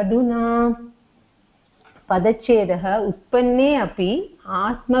तन्निराक्रियते अधुना. पदच्छेदः उत्पन्ने अपि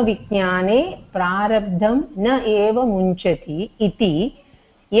आत्मविज्ञाने प्रारब्धं न एव मुञ्चति इति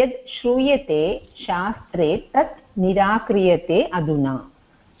यद् श्रूयते शास्त्रे तत् निराक्रियते अधुना।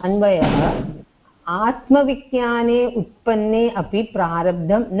 अन्वयः आत्मविज्ञाने उत्पन्ने अपि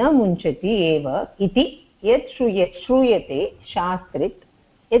प्रारब्धं न मुञ्चति एव इति यत् श्रूयते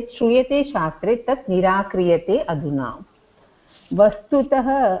शास्त्रे तत् निराक्रियते अधुना।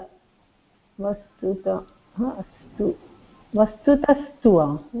 वस्तुतस्तु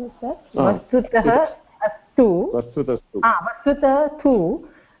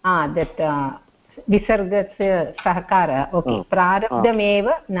दट् विसर्गस्य सहकार ओके प्रारब्धमेव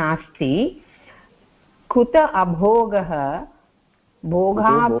नास्ति। कुत अभोगः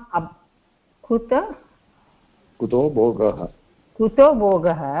कुतो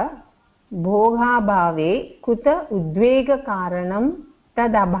भोगः भोगाभावे कुत उद्वेगकारणं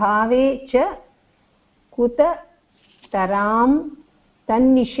तदभावे च कुत तरां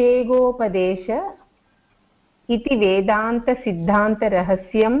तन्निषेधोपदेश इति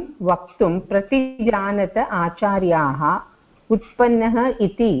वेदान्तसिद्धान्तरहस्यं वक्तुं प्रतिजानत आचार्याः उत्पन्नः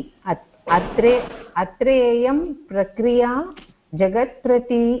इति। अत्रेयं प्रक्रिया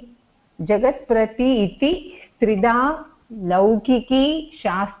जगत्प्रति इति त्रिधा लौकिकी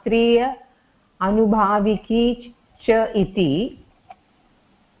शास्त्रीय अनुभाविकी च इति।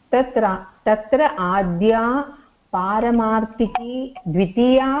 तत्र आद्या पारमार्थिकी,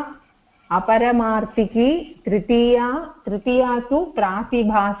 द्वितीया अपरमार्थिकी, तृतीया तु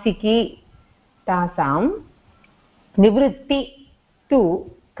प्रातिभासिकी। तासां निवृत्ति तु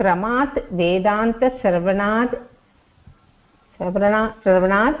क्रमात् वेदान्तश्रवणात्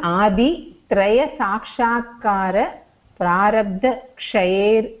आदि त्रयसाक्षात्कार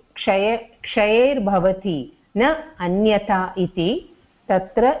प्रारब्धक्षयैर्भवति न अन्यथा इति।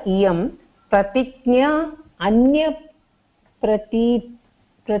 तत्र इयं प्रतिज्ञा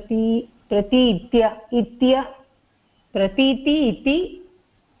प्रतीति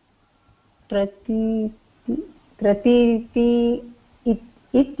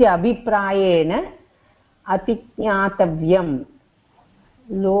इत्यभिप्रायेण अतिज्ञातव्यं।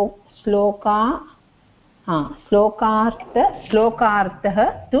 श्लोकार्थः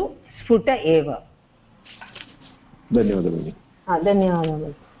तु स्फुट एव। धन्यवादः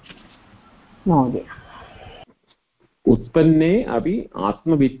महोदय। उत्पन्ने अपि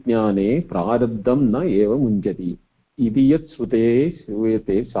आत्मविज्ञाने प्रारब्धं न एव मुञ्चति इति यत्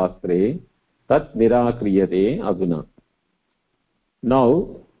श्रूयते शास्त्रे तत् निराक्रियते अधुना। Now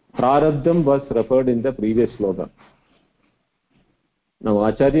prarabdham was referred in the previous sloka. Now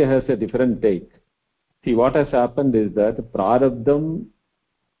Acharya has a different take. See, what has happened is that prarabdham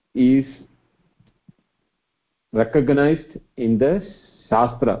is recognized in the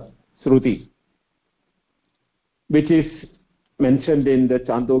Shastra, Shruti, which is mentioned in the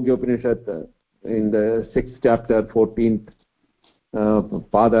Chandogya Upanishad in the 6th chapter, 14th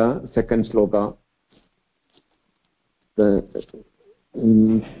pada, 2nd sloka.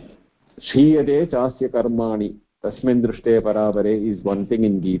 Shriyate chasya karmani tasmin drushte parabare is one thing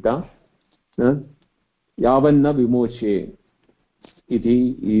in Gita. Yavanna vimoshe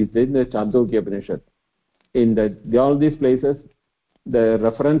iti is in the Chandogya Upanishad. In all these places, the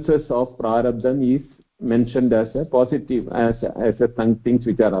references of prarabdham is mentioned as a positive, as some things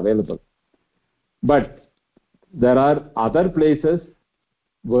which are available. But there are other places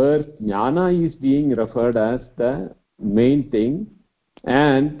where jnana is being referred as the main thing,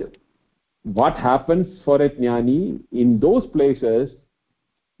 and what happens for a jnani in those places,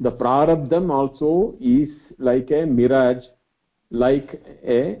 the prarabdham also is like a mirage, like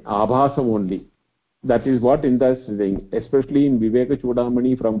a abhasam only. That is what Indra is saying, especially in Viveka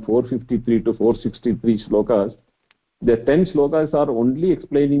Chudamani from 453 to 463 slokas. The 10 slokas are only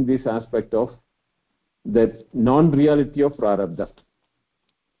explaining this aspect of the non-reality of prarabdha.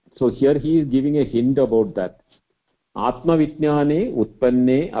 So here he is giving a hint about that. Atma Vijnane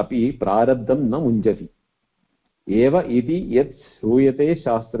Utpanne api prarabdham na munjati. Eva iti yat shruyate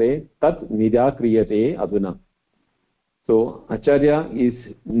shastre tat nirakriyate aduna. So Acharya is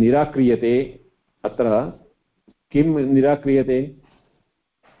nirakriyate. Atra kim nirakriyate?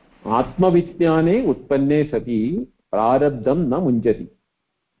 Atma Vijnane Utpanne sati prarabdham na munjati.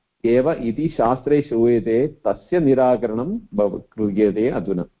 Eva iti shastre shruyate tasya nirakaranam kriyate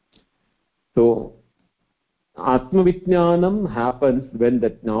aduna. So Atma Vijnanam happens when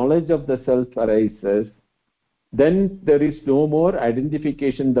the knowledge of the self arises. Then there is no more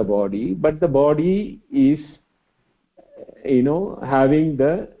identification in the body, but the body is, having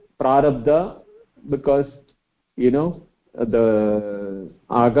the prarabdha, because, the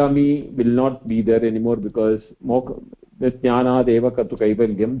agami will not be there anymore, because the jnana deva katu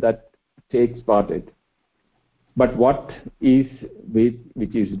kaivalyam, that takes part it. But what is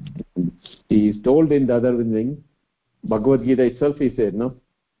which is told in the other thing, Bhagavad Gita itself is said, no?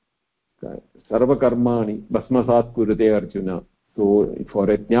 Sarva karmani bhasmasat kurute Arjuna. So for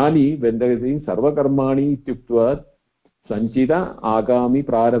a jnani, when there is in sarva karmani ityuktva sanchita agami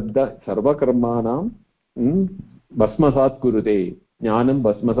prarabdha sarva karmanam bhasmasat kurute, jnanam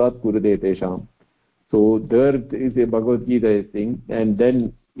bhasmasat kurute tesham. So there is a Bhagavad Gita thing, and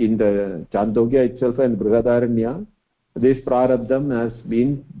then in the Chandogya itself and Brihadaranya, this prarabdham has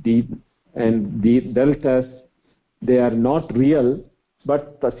been dealt as they are not real,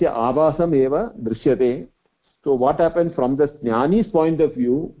 but tasya avasam eva drishyate. So what happens from the jnani's point of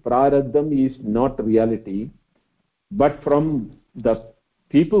view, prarabdham is not reality, but from the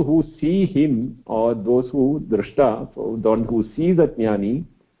people who see him, or those who drishta, those who see the jnani,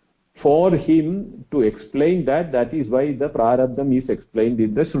 for him to explain that is why the prarabdham is explained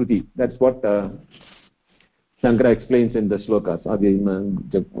in the Shruti. That's what Shankara explains in the slokas,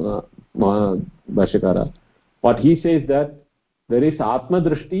 Bhashyakara. What he says that there is Atma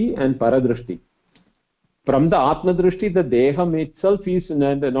Drishti and Paradrishti. From the Atma Drishti, the Deham itself is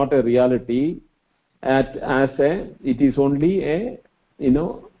not a reality, it is only a,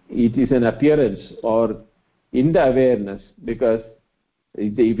 it is an appearance or in the awareness, because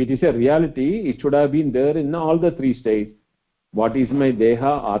if it is a reality, it should have been there in all the three states. What is my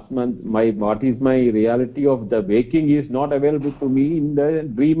Deha, Atman, what is my reality of the waking is not available to me in the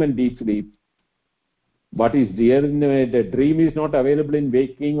dream and deep sleep. What is there in the dream is not available in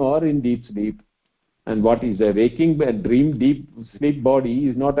waking or in deep sleep. And what is the waking dream deep sleep body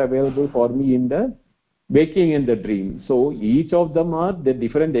is not available for me in the waking and the dream. So each of them are the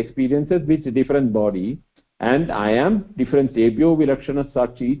different experiences with different body. And I am different. Tebhyo vilakshana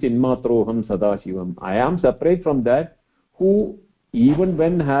sakshi chinmatroham sadashivam. I am separate from that, who even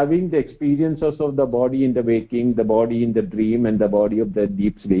when having the experiences of the body in the waking, the body in the dream, and the body of the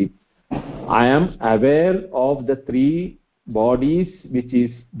deep sleep, I am aware of the three bodies which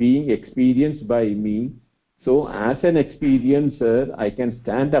is being experienced by me. So as an experiencer, I can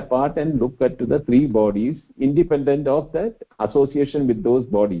stand apart and look at the three bodies independent of that association with those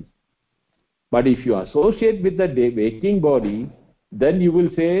bodies. But if you associate with the waking body, then you will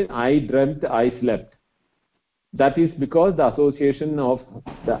say, I dreamt, I slept. That is because the association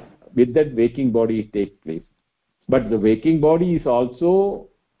with that waking body takes place. But the waking body is also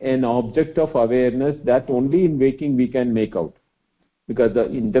an object of awareness that only in waking we can make out, because the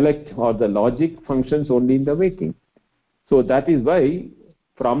intellect or the logic functions only in the waking. So that is why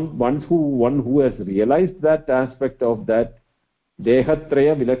from one who has realized that aspect of that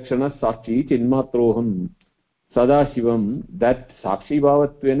Dehatraya vilakshana sakshi chinmatroham sadashivam, that sakshi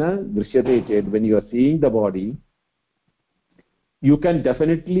bhavatvena drishyate ched, when you are seeing the body, you can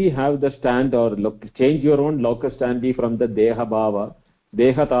definitely have the stand or change your own locus standi from the deha bhava,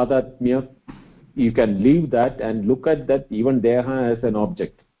 deha tadatmya. You can leave that and look at that even deha as an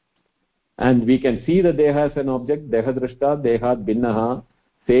object. And we can see the deha as an object, deha drishta, deha binnaha.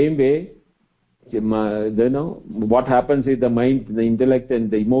 Same way, what happens is the mind, the intellect,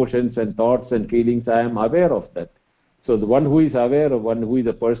 and the emotions and thoughts and feelings, I am aware of that. So the one who is aware of, one who is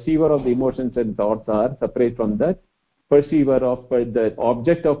a perceiver of the emotions and thoughts are separate from that perceiver of the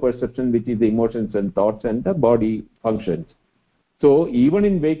object of perception, which is the emotions and thoughts and the body functions. So even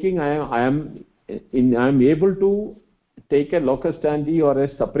in waking, I am able to take a locus standi or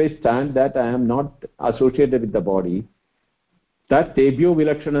a separate stand that I am not associated with the body. That tebhyo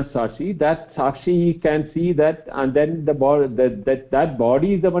vilakshana sakshi, that sakshi can see that, and then the body, that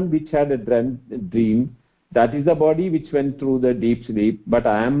body is the one which had a dream. That is the body which went through the deep sleep. But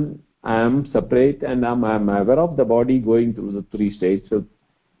I am separate, and I am aware of the body going through the three states. So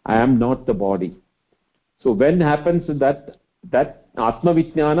I am not the body. So when happens that atma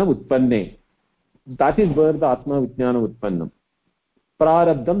vijnana utpanne, that is where the atma vijnana utpannam.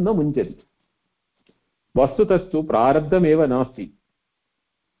 Prarabdham na munjati. Vastutastu prarabdham eva nasti.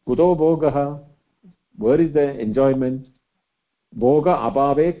 Kuto bhogaha, where is the enjoyment? Bhoga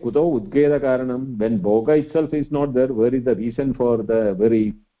abhave kuto udgeda karanam. When bhoga itself is not there, where is the reason for the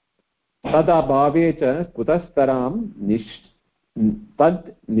very? Tad abhave cha kutastaram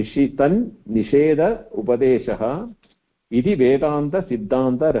tad nishitan nisheda upadeshaha iti vedanta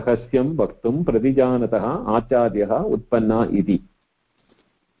siddhanta rahasyam bhaktum pratijanataha acharyaha utpanna iti.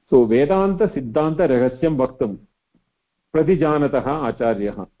 So Vedanta Siddhanta Rahasyam Bhaktam Pratijanataha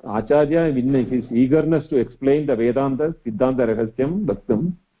Acharyaha. Acharya, in his eagerness to explain the Vedanta Siddhanta Rahasyam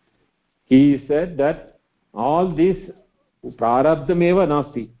Bhaktam, he said that all these prarabdhameva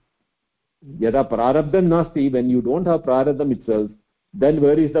nasti. Yada prarabdham nasti, when you don't have prarabdham itself, then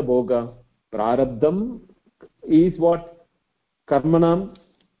where is the bhoga? Prarabdham is what? Karmanam,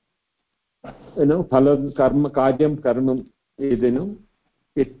 phalam, karma, karyam, karmam is,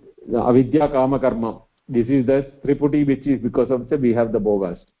 it, avidya, kama, karma. This is the triputi which is because of the, we have the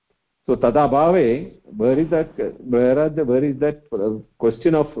bhogas. So tada bhave, where is that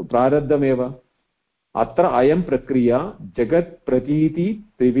question of prarabdham eva? Atra ayam prakriya jagat pratiti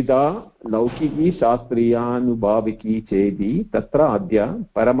trivida laukiki shastriyanubhaviki chedi tatra adya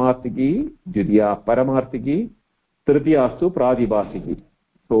paramarthiki judya paramarthiki tritiyastu pradibhasiki.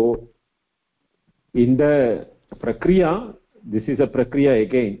 So in the prakriya, this is a prakriya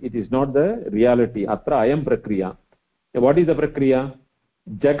again, it is not the reality. Atra ayam prakriya. What is the prakriya?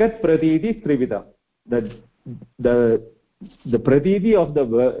 Jagat pratiti trivida. The pratiti of the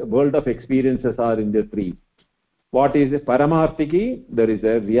world of experiences are in the three. What is paramarthiki? There is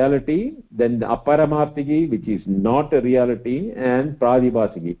a reality. Then the aparamarthiki, which is not a reality, and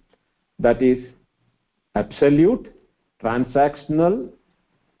pradibhasiki. That is absolute, transactional,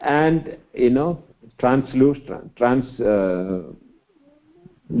 and translutional.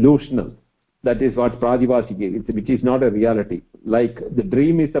 That is what pradibhasiki, which is not a reality. Like the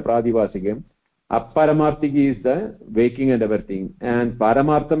dream is the pradibhasikam. Aparamarthiki is the waking and everything. And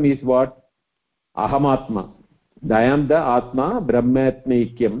paramartham is what? Ahamatma. I am the Atma,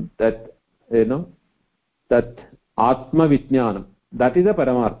 Brahmatmaikyam. That, that Atma Vijnanam. That is a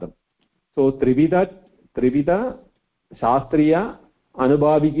paramartham. So, Trivida, Shastriya,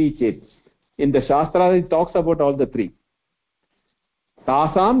 Anubhaviki Chet. In the Shastra, it talks about all the three.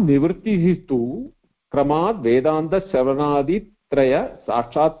 Tasam Nivritti Histu, Kramad Vedanta Shravanadi Traya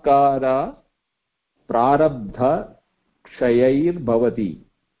Sakshatkara Prarabdha Kshayair Bhavati.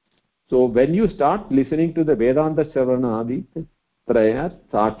 So when you start listening to the Vedanta Shravanadi Traya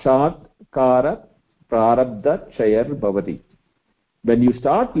Sakshatkara Prarabdha Kshayair Bhavati. When you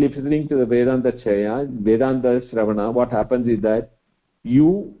start listening to the Vedanta Shravana, what happens is that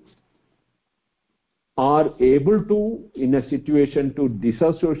you are able to, in a situation, to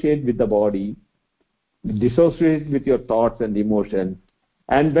disassociate with the body, dissociate with your thoughts and emotion.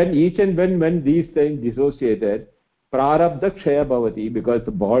 And when these things dissociated, prarabdha kshaya bhavati, because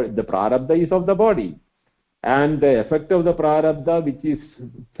the prarabdha is of the body. And the effect of the prarabdha, which is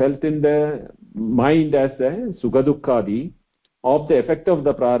felt in the mind as a sukha dukkhadi, of the effect of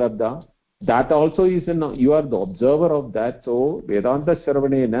the prarabdha, that also is, you are the observer of that. So, Vedanta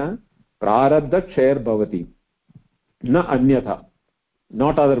Shravanena, prarabdha kshayar bhavati. Na anyatha.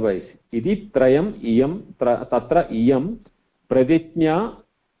 Not otherwise. Iti trayam iyam, tatra iyam, praditnya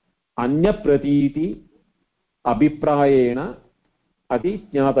anya pratiti abhiprayena ati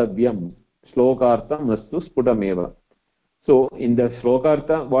jnatavyam. Shlokartha mastu sputameva. So, in the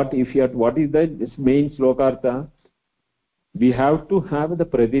shlokartha, what is the main shlokartha? We have to have the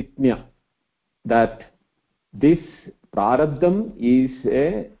praditnya that this prarabdham is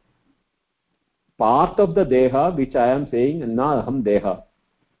a part of the deha, which I am saying, na aham deha.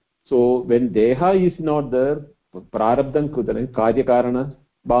 So when deha is not there, prarabdham kudane karyakarana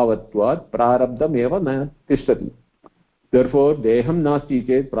bhavatvat prarabdham eva na tishtati. Therefore deham nasti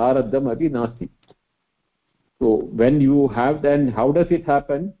chet prarabdham api nasti. So when you have, then how does it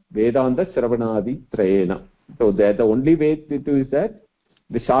happen? Vedanta Shravanadi Trayena. So that the only way to do is that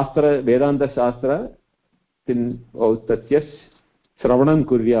the Shastra, Vedanta Shastra, tatyas Shravanam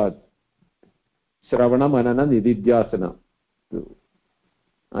kuryat. Shravana Manana Nididhyasana.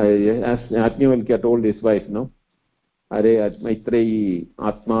 As Yajnavalkya told his wife, Are Maitreyi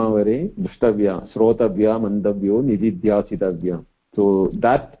Atma Vare Drishtavya, Srotavya, Mandavyo, Nididhyasitavya. So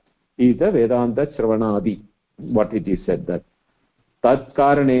that is the Vedanta Shravanadi, what it is said that. Tat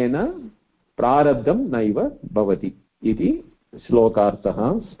karanena prarabdham naiva bhavati iti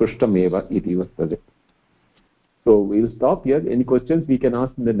shlokartha sprushtameva iti vastade. So we will stop here. Any questions we can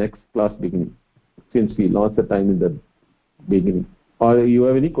ask in the next class beginning, since we lost the time in the beginning. Or you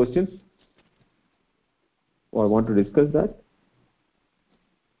have any questions or want to discuss that?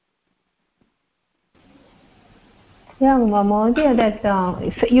 Yeah, Mahodaya,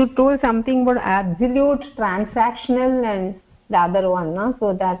 that you told something about absolute, transactional, and the other one, no?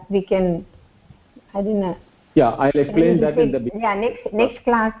 So that we can, I don't know. Yeah, I'll explain that in the beginning. Yeah, next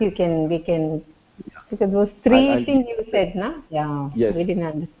class we can, because those three things you said, no? Yeah. Yes. We didn't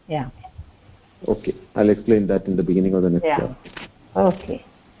understand. Yeah. Okay, I'll explain that in the beginning of the next class. Okay.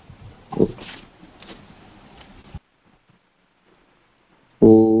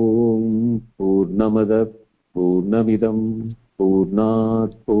 Om Purnamada Purnamidam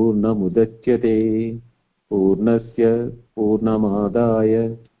Purnat Purnamudachyate पूर्णस्य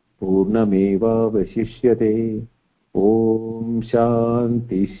पूर्णमादाय पूर्णमेवावशिष्यते। ॐ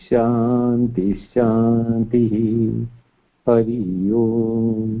शान्ति शान्ति शान्तिः। हरि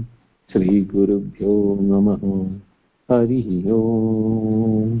ओम्। श्रीगुरुभ्यो नमः। हरि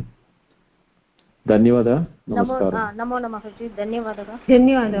ओम्। धन्यवादः। नमस्कारः। नमो नमः जी। धन्यवादः।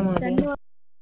 धन्यवादः महोदय।